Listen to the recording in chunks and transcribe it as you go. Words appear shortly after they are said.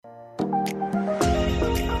Hello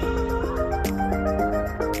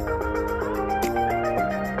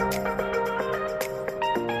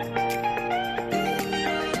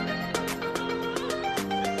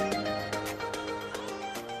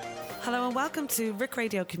and welcome to Rick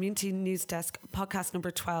Radio Community News Desk podcast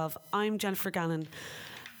number 12. I'm Jennifer Gannon.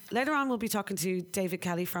 Later on we'll be talking to David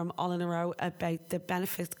Kelly from All in a Row about the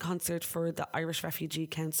benefit concert for the Irish Refugee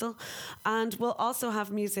Council, and we'll also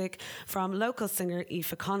have music from local singer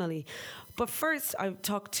Aoife Connolly. But first I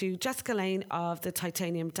talked to Jessica Lane of the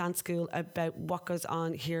Titanium Dance School about what goes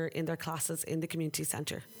on here in their classes in the community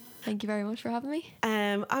centre. Thank you very much for having me.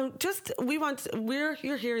 You're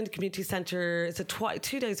here in the community centre. Is it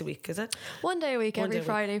 2 days a week? Is it 1 day a week, every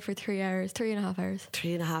Friday for 3 hours, 3.5 hours.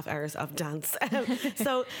 3.5 hours of dance.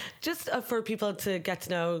 So, just for people to get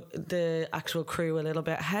to know the actual crew a little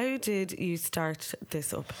bit, how did you start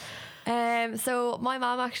this up? So my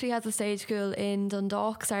mum actually has a stage school in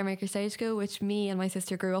Dundalk, Starmaker Stage School, which me and my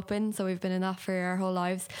sister grew up in. So we've been in that for our whole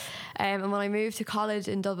lives. And when I moved to college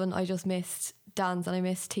in Dublin, I just missed dance and I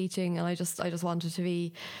missed teaching, and I just wanted to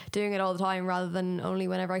be doing it all the time rather than only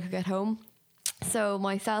whenever I could get home. So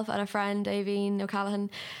myself and a friend, Aoibhinn O'Callaghan,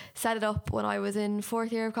 set it up when I was in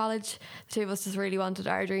 4th year of college. The two of us just really wanted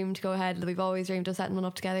our dream to go ahead. We've always dreamed of setting one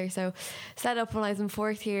up together. So set it up when I was in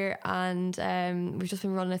 4th year, and we've just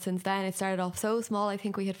been running it since then. It started off so small. I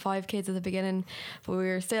think we had 5 kids at the beginning, but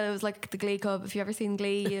it was like the Glee Club. If you've ever seen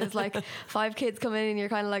Glee, it was like 5 kids come in and you're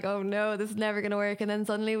kind of like, oh no, this is never going to work. And then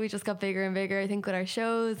suddenly we just got bigger and bigger, I think, with our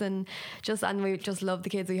shows, and we just love the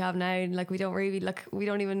kids we have now. And we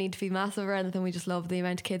don't even need to be massive or anything. We just love the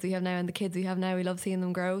amount of kids we have now, and the kids we have now, we love seeing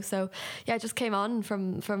them grow. So yeah, it just came on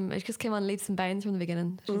it just came on leaps and bounds from the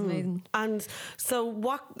beginning, which is amazing. And so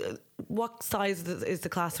what size is the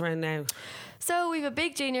class around now? So we have a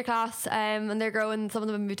big junior class, and they're growing. Some of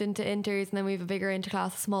them have moved into inters, and then we have a bigger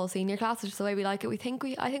interclass, a small senior class, which is the way we like it. I think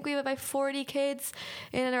we have about 40 kids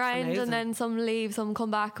in and around. Amazing. And then some leave, some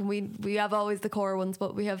come back, and we have always the core ones,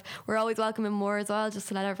 but we're always welcoming more as well, just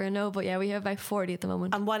to let everyone know. But yeah, we have about 40 at the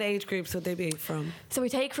moment. And what age groups would they be from? So we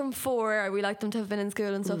take from 4. We like them to have been in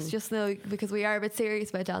school and stuff, just because we are a bit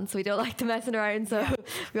serious about dance, so we don't like them messing around. So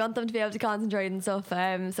we want them to be able to concentrate and stuff.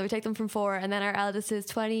 So we take them from 4, and then our eldest is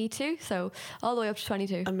 22, so all the way up to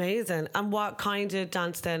 22. Amazing. And what kind of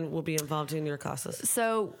dance then will be involved in your classes?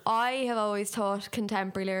 So I have always taught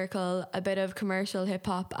contemporary lyrical, a bit of commercial hip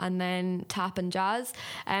hop, and then tap and jazz.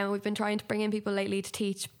 We've been trying to bring in people lately to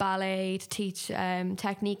teach ballet, to teach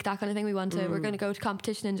technique, that kind of thing. We're going to go to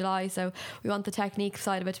competition in July, so we want the technique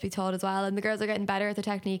side of it to be taught as well. And the girls are getting better at the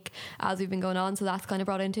technique as we've been going on, so that's kind of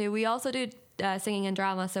brought into. We also do singing and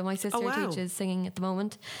drama, so my sister teaches singing at the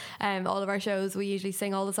moment. All of our shows, we usually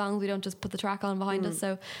sing all the songs, we don't just put the track on behind us,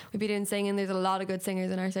 so we'd be doing singing. There's a lot of good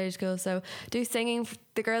singers in our stage school, so do singing.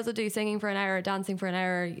 The girls will do singing for an hour, dancing for an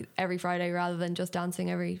hour every Friday, rather than just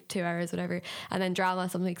dancing every 2 hours, whatever. And then drama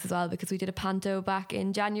some weeks as well, because we did a panto back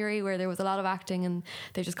in January where there was a lot of acting, and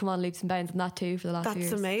they just come on leaps and bounds in that too for the last few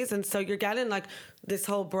years. That's amazing. So you're getting this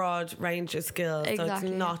whole broad range of skills. Exactly,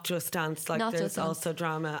 so it's not just dance, there's also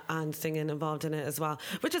drama and singing involved in it as well,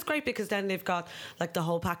 which is great, because then they've got the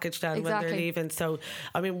whole package down when they're leaving. So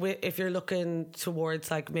I mean, if you're looking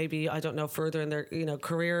towards maybe, I don't know, further in their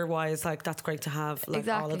career wise, that's great to have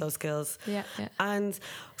all of those skills. Yeah. And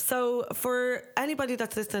so for anybody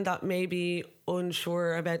that's listening that maybe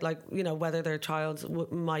unsure about whether their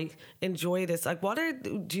child might enjoy this, what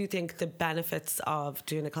do you think the benefits of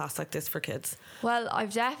doing a class like this for kids? Well,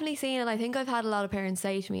 I've definitely seen, and I think I've had a lot of parents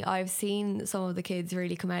say to me, I've seen some of the kids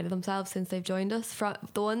really come out of themselves since they've joined us, from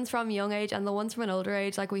the ones from young age and the ones from an older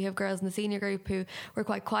age. We have girls in the senior group who were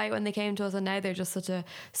quite quiet when they came to us, and now they're just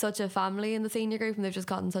such a family in the senior group, and they've just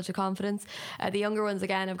gotten such a confidence. The younger ones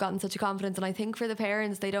again have gotten such a confidence, and I think for the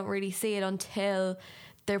parents, they don't really see it until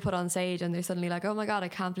they're put on stage and they're suddenly like, oh my God, I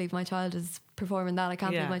can't believe my child is performing that. I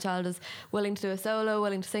can't believe my child is willing to do a solo,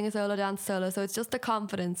 willing to sing a solo, dance solo. So it's just the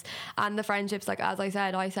confidence and the friendships. As I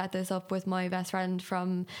said, I set this up with my best friend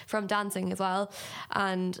from dancing as well,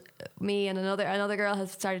 and me and another girl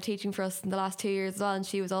has started teaching for us in the last 2 years as well, and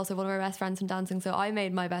she was also one of our best friends from dancing. So I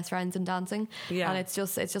made my best friends in dancing, and it's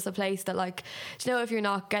just a place that if you're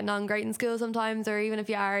not getting on great in school sometimes, or even if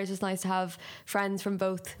you are, it's just nice to have friends from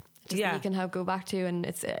both that you can go back to, and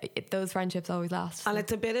those friendships always last. And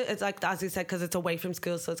it's as you said, because it's away from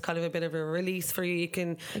school, so it's kind of a bit of a release for you. You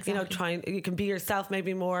can you can be yourself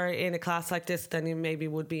maybe more in a class like this than you maybe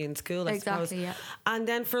would be in school, I suppose. Yeah. And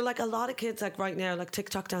then for a lot of kids right now,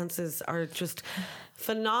 TikTok dances are just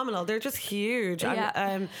phenomenal. They're just huge. Yeah.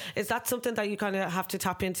 And is that something that you kind of have to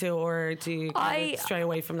tap into, or do you kind of stray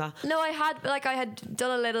away from that? No, I had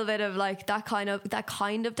done a little bit of like that kind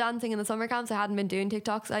of dancing in the summer camps. I hadn't been doing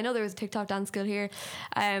TikToks. I know there was a TikTok dance school here,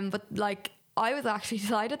 but like I was actually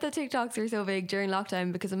delighted that TikToks were so big during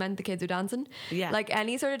lockdown because it meant the kids were dancing. Yeah. Like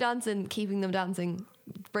any sort of dancing, keeping them dancing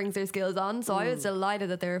brings their skills on. So I was delighted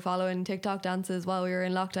that they were following TikTok dances while we were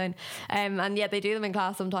in lockdown. And yeah, they do them in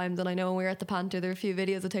class sometimes. And I know when we were at the Panther, there are a few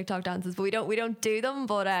videos of TikTok dances, but we don't do them.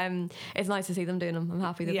 But it's nice to see them doing them. I'm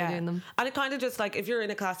happy that they're doing them. And it kind of just like, if you're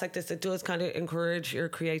in a class like this, it does kind of encourage your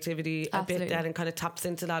creativity a bit then, and kind of taps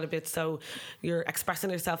into that a bit. So you're expressing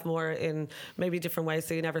yourself more in maybe different ways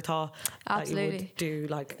so you never thought that you would do.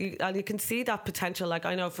 Like, and you can see that potential. Like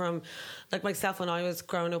I know from like myself when I was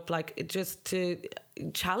growing up, like it just to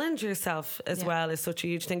challenge yourself as well is such a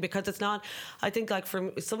huge thing, because it's not, I think like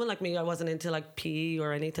for someone like me, I wasn't into like PE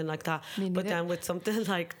or anything like that, but then with something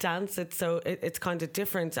like dance, it's kind of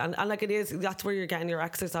different, and like it is, that's where you're getting your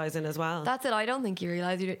exercise in as well. That's it. I don't think you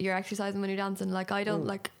realise you're exercising when you're dancing. Like I don't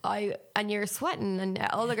and you're sweating, and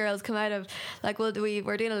all the girls come out of like, we're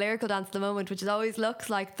doing a lyrical dance at the moment, which always looks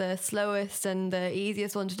like the slowest and the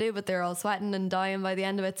easiest one to do, but they're all sweating and dying by the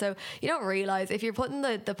end of it. So you don't realise if you're putting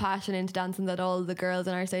the passion into dancing that all the girls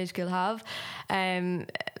in our stage school have,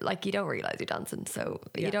 like you don't realise you're dancing, so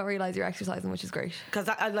you don't realise you're exercising, which is great.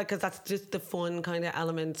 Because that's just the fun kind of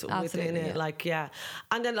element within it. Like and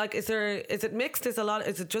then like is it mixed? Is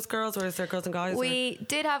it just girls, or is there girls and guys? We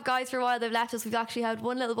did have guys for a while. They've left us. We've actually had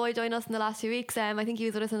one little boy join us in the last few weeks. I think he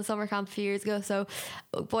was with us in a summer camp a few years ago. So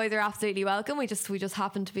boys are absolutely welcome. We just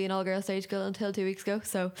happened to be an all girls stage school until 2 weeks ago.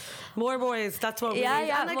 So more boys. That's what we need.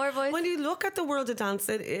 Yeah, like, more boys. When you look at the world of dance,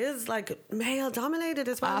 it is like male dominated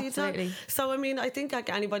as well. Absolutely. So I mean, I think like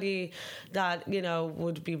anybody that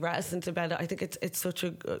would be reticent about it, I think it's such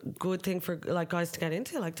a good thing for like guys to get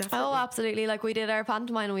into. Like definitely. Oh, absolutely. Like we did our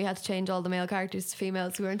pantomime and we had to change all the male characters to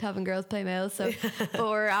females. We weren't having girls play males, so but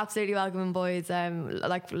we're absolutely welcoming boys.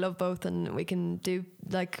 Like love both, and we can do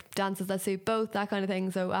like dances that suit both, that kind of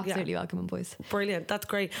thing. So absolutely welcoming boys. Brilliant. That's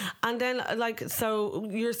great. And then like, so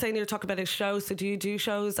you're saying you're talking about a show. So do you do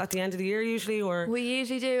shows at the end of the year usually, or? We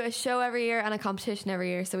usually do a show every year and a competition every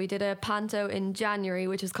year. So we did a panto in January,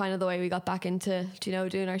 which is kind of the way we got back into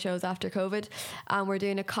doing our shows after COVID, and we're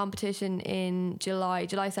doing a competition in July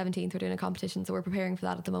 17th. We're doing a competition, so we're preparing for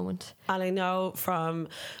that at the moment. And I know from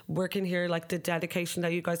working here, like the dedication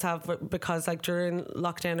that you guys have, because like during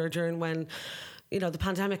lockdown or during when the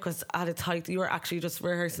pandemic was at its height, you were actually just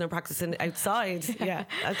rehearsing and practicing outside. Yeah.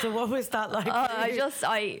 And so what was that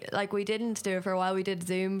like? We didn't do it for a while. We did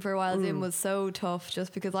Zoom for a while. Zoom was so tough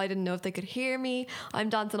just because I didn't know if they could hear me. I'm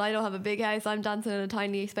dancing. I don't have a big house. I'm dancing in a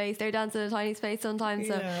tiny space. They're dancing in a tiny space sometimes.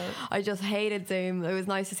 So I just hated Zoom. It was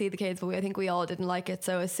nice to see the kids, but I think we all didn't like it.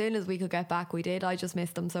 So as soon as we could get back, we did. I just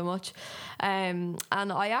missed them so much. And I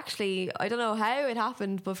don't know how it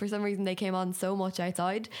happened, but for some reason they came on so much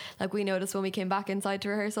outside. Like we noticed when we came back inside to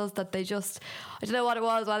rehearsals that they just, I don't know what it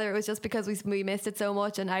was, whether it was just because we missed it so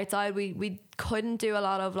much, and outside we couldn't do a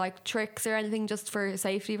lot of like tricks or anything just for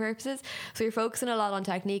safety purposes, so you're focusing a lot on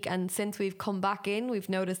technique. And since we've come back in, we've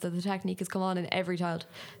noticed that the technique has come on in every child.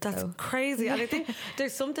 That's crazy. And I think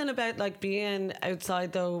there's something about like being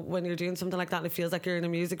outside though when you're doing something like that and it feels like you're in a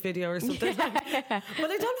music video or something. But I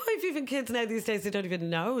don't know if even kids now these days, they don't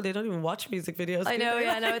even watch music videos. I know,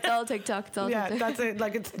 it's all TikTok. It's all TikTok. That's it.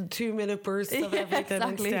 Like it's 2-minute bursts of everything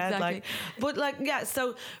instead. Like, but like,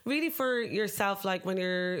 so really for yourself, like when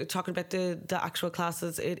you're talking about the actual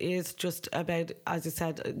classes, it is just about, as you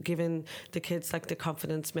said, giving the kids like the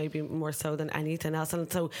confidence, maybe more so than anything else.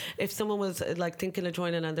 And so if someone was like thinking of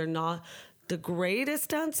joining and they're not the greatest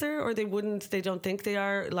dancer, or they don't think they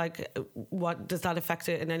are, like what does that affect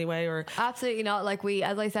it in any way? Or absolutely not. Like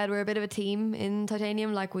as I said, we're a bit of a team in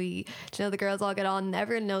Titanium. Like the girls all get on,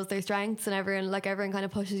 everyone knows their strengths, and everyone kind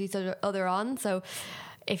of pushes each other on. So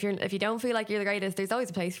if you don't feel like you're the greatest, there's always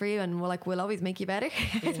a place for you, and we'll always make you better.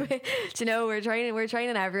 We're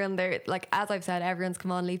training everyone. They're like, as I've said, everyone's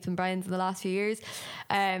come on leaps and bounds in the last few years,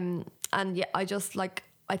 and yeah,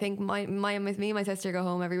 I think me and my sister go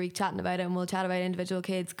home every week chatting about it, and we'll chat about individual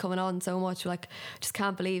kids coming on so much. Like, just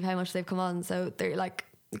can't believe how much they've come on. So they're like,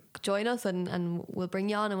 join us and we'll bring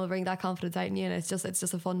you on, and we'll bring that confidence out in you, and it's just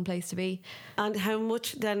a fun place to be. And how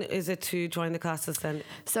much then is it to join the classes then?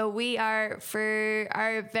 So we are, for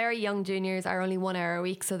our very young juniors, are only 1 hour a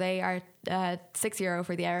week, so they are €6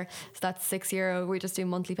 for the hour. So that's €6. We just do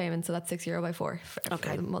monthly payments, so that's €6 by 4 for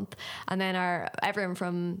the month. And then everyone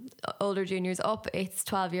from older juniors up, it's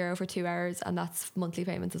 €12 for 2 hours, and that's monthly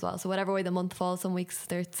payments as well. So whatever way the month falls,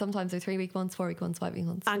 sometimes they're 3-week months, 4-week months, 5-week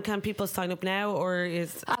months. And can people sign up now, or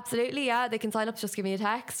is Absolutely, yeah, they can sign up. Just give me a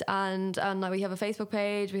text, and we have a Facebook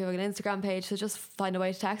page, we have an Instagram page, so just find a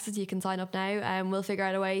way to text us. You can sign up now, and we'll figure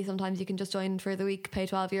out a way. Sometimes you can just join for the week, pay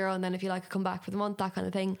 €12, and then if you like, come back for the month, that kind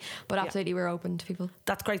of thing. But absolutely, we're open to people.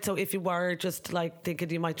 That's great. So if you were just like thinking,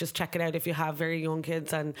 you might just check it out if you have very young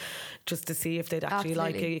kids, and just to see if they'd actually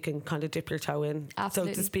like it, you can kind of dip your toe in, so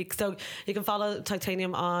to speak. So you can follow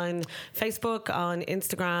Titanium on Facebook, on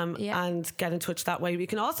Instagram, and get in touch that way. We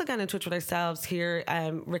can also get in touch with ourselves here,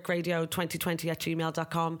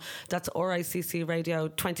 riccradio2020@gmail.com. That's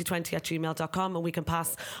riccradio2020@gmail.com, and we can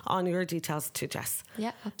pass on your details to Jess.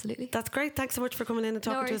 Yeah, absolutely. That's great. Thanks so much for coming in and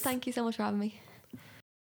talking to us. Thank you so much for having me.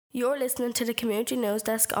 You're listening to the Community News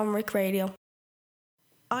Desk on Rick Radio.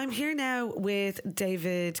 I'm here now with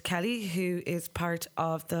David Kelly, who is part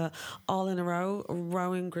of the All in a Row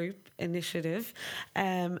rowing group initiative.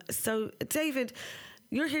 So, David,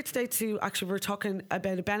 you're here today we're talking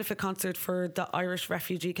about a benefit concert for the Irish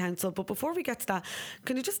Refugee Council. But before we get to that,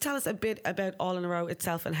 can you just tell us a bit about All in a Row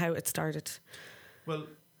itself and how it started? Well,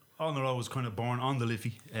 All in a Row was kind of born on the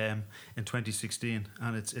Liffey in 2016,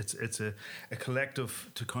 and it's a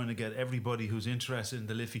collective to kind of get everybody who's interested in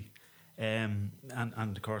the Liffey, and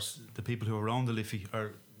of course the people who are around the Liffey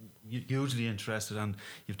are hugely interested, and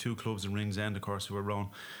you have two clubs in Ringsend, of course, who are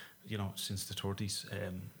around, since the 30s,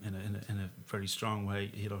 in a very strong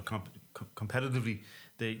way. Competitively,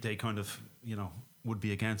 they kind of would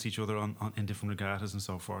be against each other in different regattas and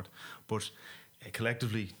so forth, but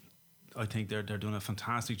collectively, I think they're doing a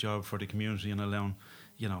fantastic job for the community and allowing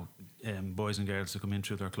boys and girls to come in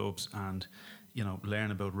through their clubs and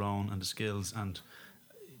learn about rowing and the skills, and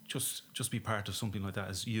just be part of something like that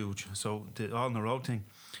is huge. So the All in a Row thing,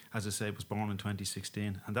 as I say, was born in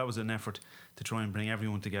 2016, and that was an effort to try and bring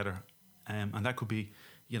everyone together, and that could be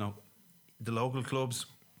the local clubs,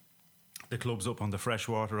 the clubs up on the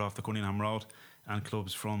freshwater off the Cunningham Road, and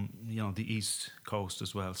clubs from the east coast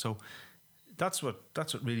as well. So that's what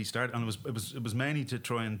really started, and it was mainly to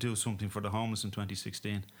try and do something for the homeless in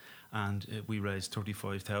 2016, and we raised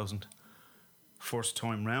 35,000 first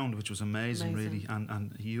time round, which was amazing. Really,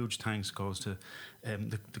 and huge thanks goes to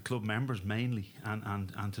the club members mainly,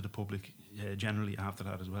 and to the public generally after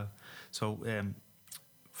that as well. So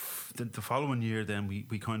the following year, then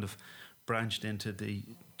we kind of branched into the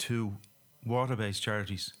two water-based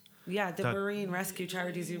charities. Yeah, the marine rescue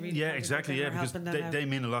charities. You really exactly. Yeah, because they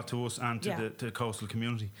mean a lot to us and to the coastal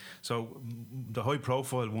community. So the high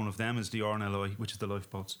profile one of them is the RNLI, which is the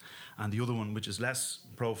lifeboats, and the other one, which is less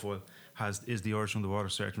profile, is the Irish Underwater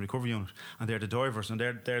Search and Recovery Unit, and they're the divers, and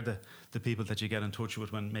they're the people that you get in touch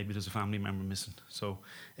with when maybe there's a family member missing. So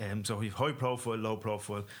we've high profile, low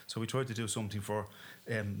profile. So we tried to do something for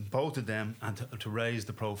both of them, and to raise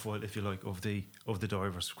the profile, if you like, of the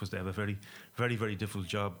divers, because they have a very, very, very difficult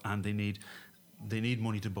job, and they need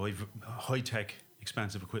money to buy high tech,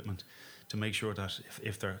 expensive equipment to make sure that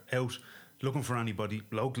if they're out looking for anybody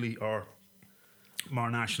locally or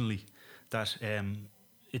more nationally, that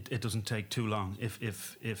it doesn't take too long.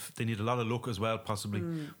 If they need a lot of luck as well, possibly,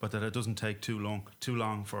 but that it doesn't take too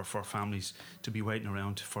long for families to be waiting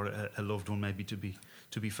around for a loved one maybe to be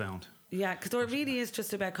found. Yeah, because it really is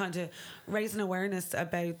just about kind of raising awareness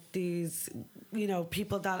about these,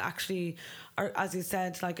 people that actually are, as you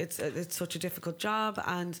said, like it's such a difficult job,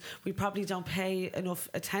 and we probably don't pay enough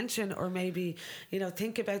attention, or maybe,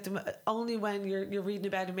 think about them only when you're reading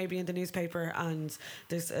about it maybe in the newspaper, and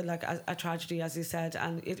there's a tragedy, as you said,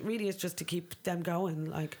 and it really is just to keep them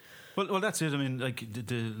going. Like, well, that's it. I mean, like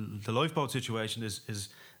the lifeboat situation is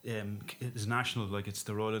national. Like, it's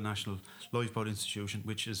the Royal National Lifeboat Institution,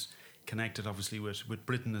 which is connected obviously with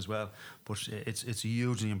Britain as well, but it's a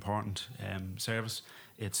hugely important service.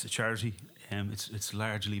 It's a charity, it's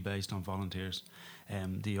largely based on volunteers.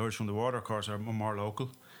 The Irish Underwater, of course, are more local,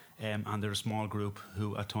 and they're a small group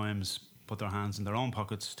who at times put their hands in their own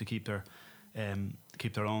pockets to keep their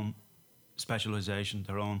own specialisation,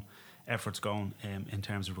 their own efforts going in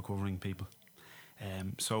terms of recovering people.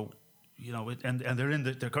 So and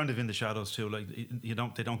they're kind of in the shadows too. Like,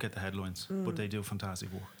 they don't get the headlines, but they do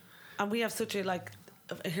fantastic work. And we have such a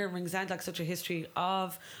here in Ringsend, like such a history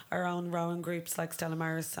of our own rowing groups like Stella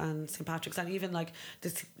Maris and St. Patrick's, and even like the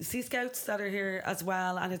Sea Scouts that are here as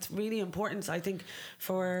well. And it's really important, I think,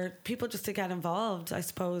 for people just to get involved, I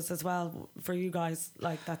suppose, as well, for you guys.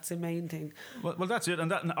 Like, that's the main thing. Well, that's it, and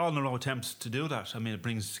that All in a Row attempts to do that. I mean, it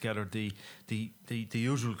brings together the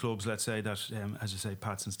usual clubs, let's say, that, as you say,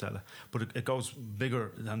 Pats and Stella, but it goes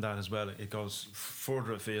bigger than that as well. It goes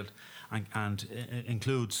further afield and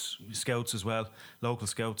includes scouts as well, local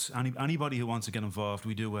scouts. Anybody who wants to get involved,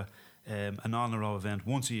 we do an All in a Row event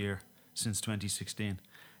once a year since 2016.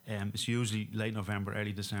 It's usually late November,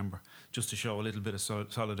 early December, just to show a little bit of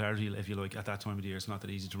solidarity, if you like, at that time of the year. It's not that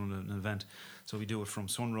easy to run an event, so we do it from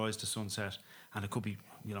sunrise to sunset, and it could be,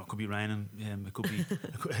 it could be raining. It could be.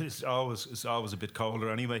 It's always a bit colder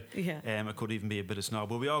anyway. Yeah. It could even be a bit of snow,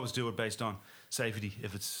 but we always do it based on safety.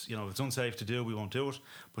 If it's if it's unsafe to do, we won't do it.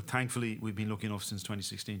 But thankfully, we've been lucky enough since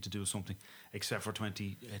 2016 to do something, except for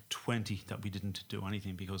 2020 that we didn't do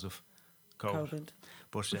anything because of COVID.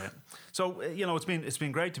 But so it's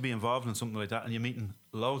been great to be involved in something like that, and you're meeting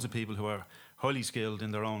loads of people who are highly skilled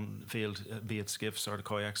in their own field, be it skiffs or the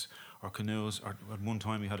kayaks or canoes. Or at one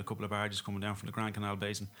time we had a couple of barges coming down from the Grand Canal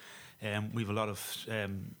Basin. We've a lot of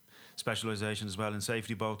specialisation as well in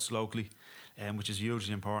safety boats locally, which is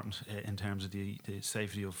hugely important in terms of the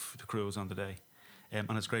safety of the crews on the day.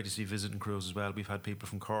 And it's great to see visiting crews as well. We've had people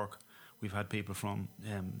from Cork, we've had people from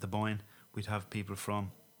the Boyne, we'd have people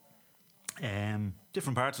from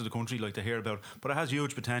different parts of the country, like to hear about, but it has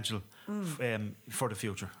huge potential for the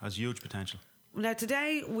future. Has huge potential. Now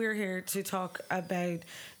today we're here to talk about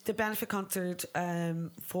the benefit concert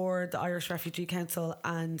for the Irish Refugee Council,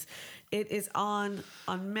 and it is on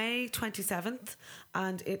May 27th,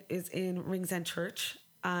 and it is in Ringsend Church.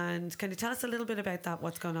 And can you tell us a little bit about that?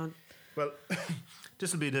 What's going on? Well,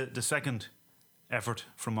 this will be the second effort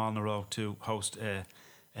from All in a Row to host a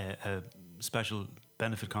special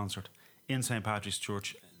benefit concert in St. Patrick's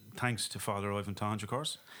Church, thanks to Father Ivan Tange, of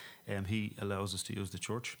course. He allows us to use the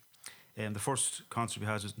church. The first concert we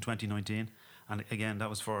had was in 2019, and again, that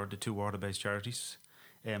was for the two water-based charities.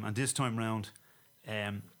 And this time round,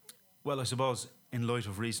 I suppose in light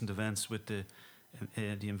of recent events with the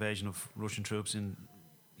invasion of Russian troops in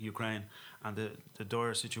Ukraine and the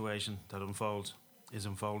dire situation that is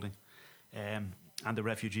unfolding, and the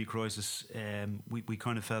refugee crisis, we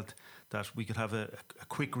kind of felt that we could have a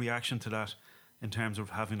quick reaction to that in terms of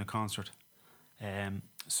having a concert.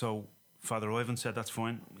 So Father Ivan said that's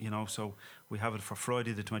fine, so we have it for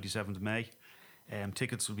Friday the 27th of May.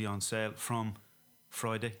 Tickets will be on sale from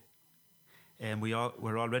Friday.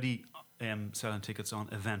 We're already selling tickets on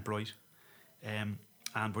Eventbrite, and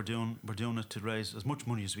we're doing it to raise as much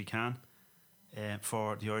money as we can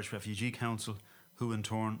for the Irish Refugee Council, who in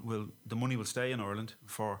turn the money will stay in Ireland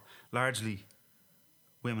for largely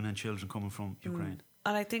women and children coming from Ukraine.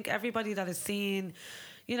 And I think everybody that has seen,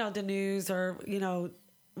 the news or,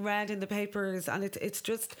 read in the papers, and it's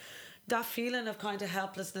just that feeling of kind of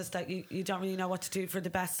helplessness that you don't really know what to do for the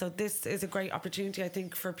best. So this is a great opportunity, I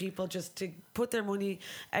think, for people just to put their money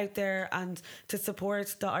out there and to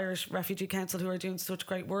support the Irish Refugee Council, who are doing such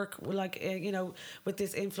great work, like, with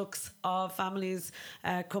this influx of families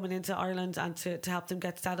coming into Ireland, and to help them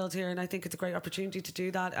get settled here. And I think it's a great opportunity to do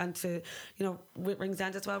that, and to, with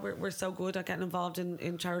Ringsend as well, we're so good at getting involved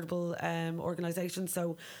in charitable organisations.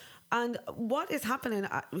 So, and what is happening?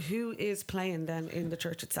 Who is playing then in the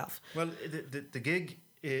church itself? Well, the gig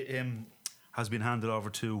has been handed over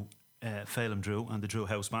to Phelim Drew and the Drew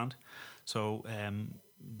House Band. So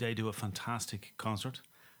they do a fantastic concert,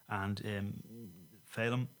 and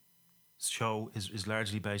Phelim's show is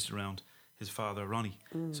largely based around his father Ronnie.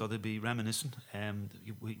 So they'll be reminiscent.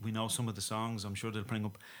 We know some of the songs. I'm sure they'll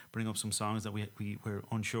bring up some songs that we were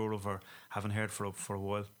unsure of or haven't heard for a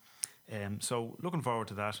while. So looking forward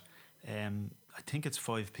to that. I think it's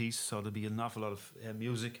 5-piece, so there'll be an awful lot of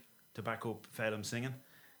music to back up Phelim singing,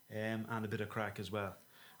 and a bit of crack as well.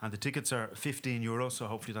 And the tickets are €15, so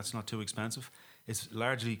hopefully that's not too expensive. It's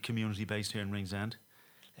largely community based here in Ringsend.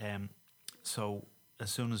 So as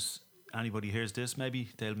soon as anybody hears this, maybe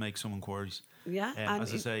they'll make some inquiries. Yeah.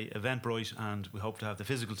 As I say, Eventbrite, and we hope to have the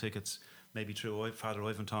physical tickets maybe through Father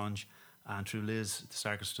Ivan Tange and through Liz, the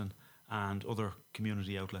sacristan, and other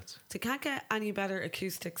community outlets. So you can't get any better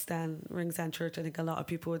acoustics than Ringsend Church. I think a lot of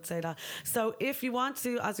people would say that. So if you want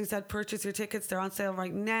to, as we said, purchase your tickets, they're on sale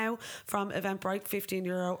right now from Eventbrite,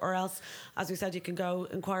 €15, or else, as we said, you can go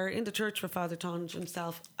inquire in the church for Father Tange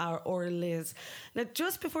himself or Liz. Now,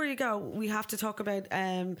 just before you go, we have to talk about,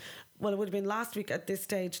 it would have been last week at this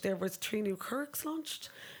stage, there was 3 new kirks launched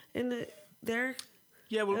there.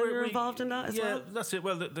 Yeah, well, you're involved in that as well? Yeah, that's it.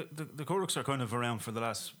 Well, the Currachs are kind of around for the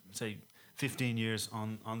last, say, 15 years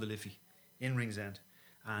on the Liffey in Ringsend,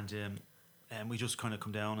 and we just kind of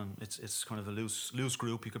come down, and it's kind of a loose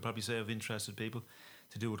group, you could probably say, of interested people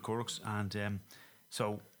to do with Currachs, and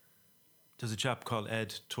so there's a chap called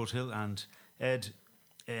Ed Tuthill, and Ed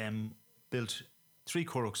built 3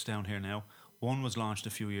 Currachs down here now. One was launched a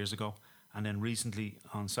few years ago, and then recently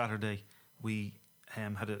on Saturday we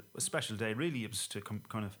had a special day. Really, it was to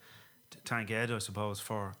kind of thank Ed, I suppose,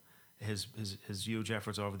 for his huge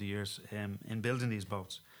efforts over the years in building these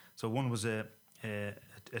boats. So one was a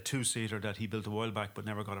 2-seater that he built a while back but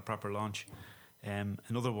never got a proper launch.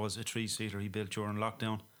 Another was a 3-seater he built during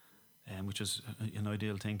lockdown, which is an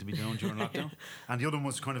ideal thing to be doing during lockdown. And the other one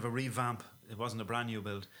was kind of a revamp. It wasn't a brand new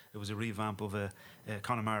build. It was a revamp of a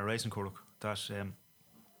Connemara racing Currach that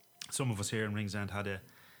some of us here in Ringsend had a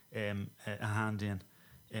hand in.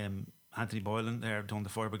 Anthony Boylan there done the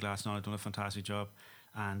fiberglass now, done a fantastic job,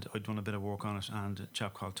 and I'd done a bit of work on it, and a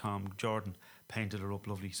chap called Tom Jordan painted her up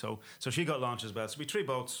lovely. So she got launched as well. So we 3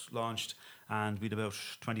 boats launched, and we'd about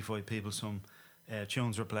 25 people. Some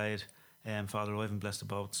tunes were played. Father Ivan blessed the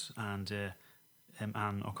boats, and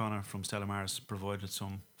Anne O'Connor from Stella Maris provided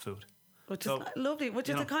some food. Which is lovely. Which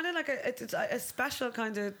is kind of like a special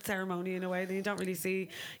kind of ceremony in a way that you don't really see.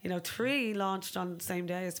 3 launched on the same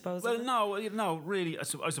day, I suppose. Well, no, really, I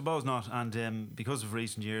suppose not. And because of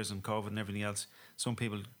recent years and COVID and everything else, some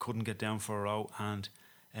people couldn't get down for a row, and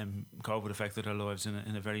COVID affected their lives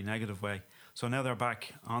in a very negative way. So now they're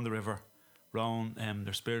back on the river, rowing.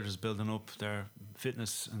 Their spirit is building up, their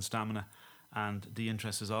fitness and stamina, and the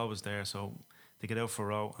interest is always there. So they get out for a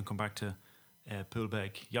row and come back to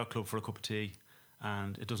Poolbeg Yacht Club for a cup of tea,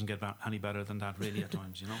 and it doesn't get any better than that really at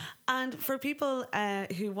times, And for people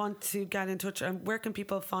who want to get in touch, where can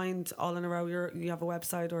people find All in a Row? You have a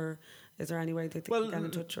website, or is there any way that they can get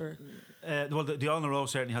in touch? Or the All in a Row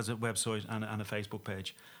certainly has a website and a Facebook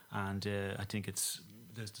page, and I think there's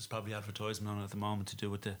probably advertisement on it at the moment to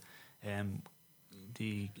do with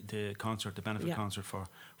the concert, the benefit concert for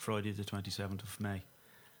Friday the 27th of May,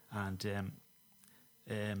 and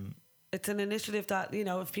it's an initiative that,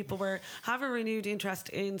 if people have a renewed interest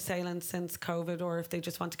in sailing since COVID, or if they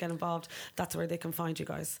just want to get involved, that's where they can find you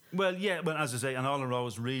guys. Well, yeah, but as I say, and All in a Row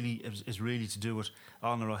is really to do with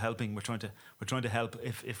All in a Row helping. We're trying to help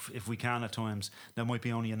if we can at times. There might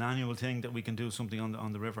be only an annual thing that we can do something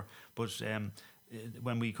on the river, but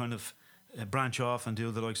when we kind of branch off and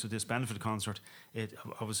do the likes of this benefit concert,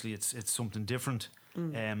 obviously it's something different.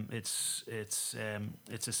 It's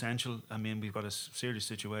essential. I mean, we've got a serious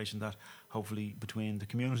situation that hopefully between the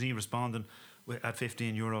community responding at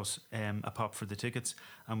 €15 a pop for the tickets,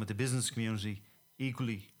 and with the business community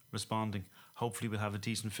equally responding, hopefully we'll have a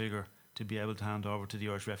decent figure to be able to hand over to the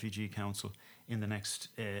Irish Refugee Council in the next,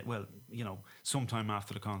 sometime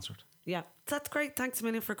after the concert. Yeah, that's great. Thanks a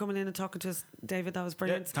million for coming in and talking to us, David. That was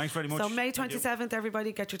brilliant. Yeah, thanks very much. So May 27th,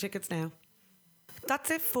 everybody get your tickets now.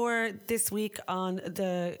 That's it for this week on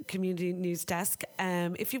the Community News Desk.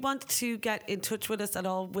 If you want to get in touch with us at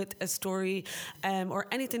all with a story or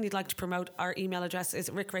anything you'd like to promote, our email address is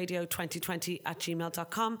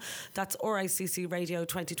rickradio2020@gmail.com. That's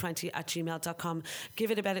riccradio2020@gmail.com.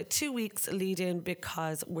 Give it about 2 weeks lead in,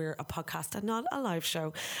 because we're a podcast and not a live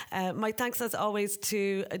show. My thanks as always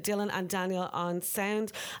to Dylan and Daniel on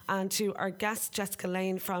sound, and to our guests Jessica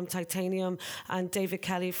Lane from Titanium and David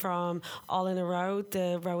Kelly from All in a Row,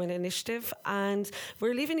 the Rowing Initiative. And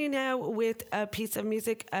we're leaving you now with a piece of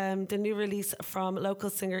music, the new release from local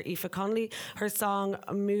singer Aoife Connolly, her song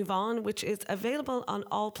Move On, which is available on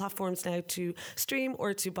all platforms now to stream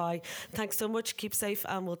or to buy. Thanks so much, keep safe,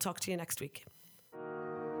 and we'll talk to you next week.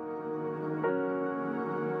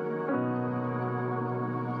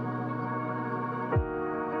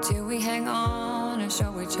 Do we hang on, or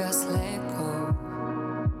shall we just let go?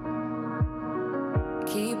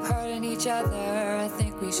 Keep hurting each other, I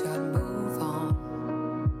think we should move on.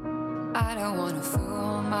 I don't want to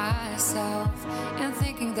fool myself in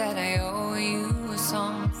thinking that I owe you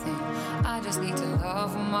something. I just need to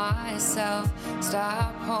love myself,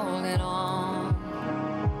 stop holding on.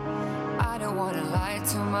 I don't want to lie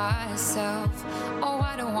to myself, oh,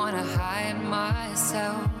 I don't want to hide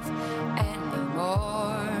myself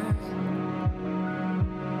anymore.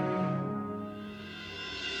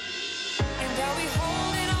 And are we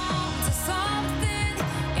holding on to something?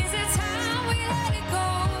 Is it time we let it go?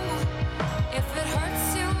 If it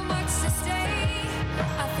hurts too much to stay,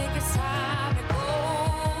 I think it's time to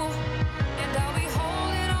go. And are we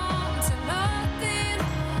holding on to nothing?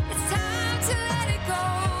 It's time to let it go.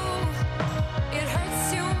 It hurts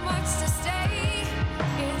too much to stay.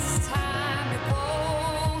 It's time to go.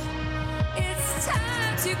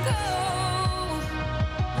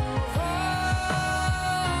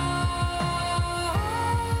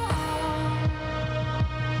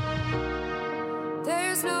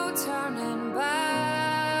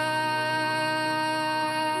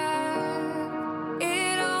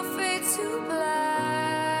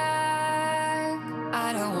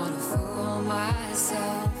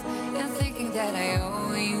 myself and thinking that I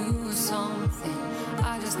owe you something.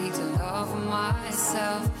 I just need to love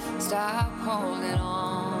myself, stop holding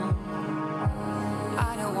on.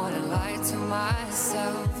 I don't wanna lie to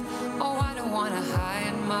myself. Oh, I don't wanna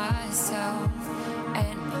hide myself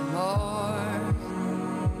anymore.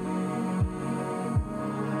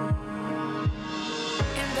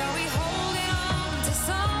 And are we holding on to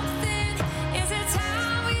something? Is it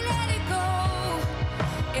time we let it go?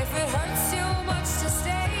 If it hurts too much to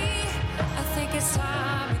stay, I think it's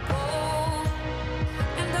time to go.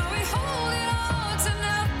 And are we holding on to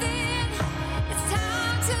nothing? It's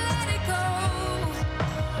time to let it go.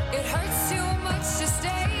 It hurts too much to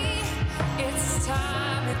stay. It's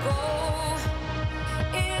time to go.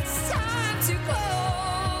 It's time to go.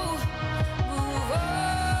 Move on.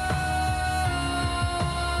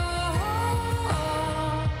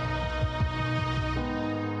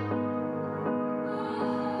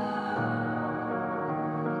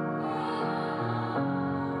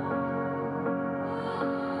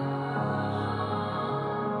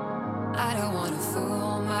 I don't wanna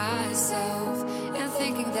fool myself and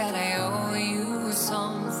thinking that I owe you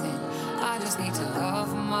something. I just need to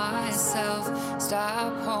love myself,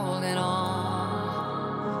 stop holding on.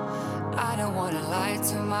 I don't wanna lie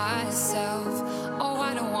to myself. Oh,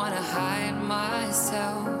 I don't wanna hide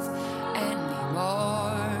myself anymore.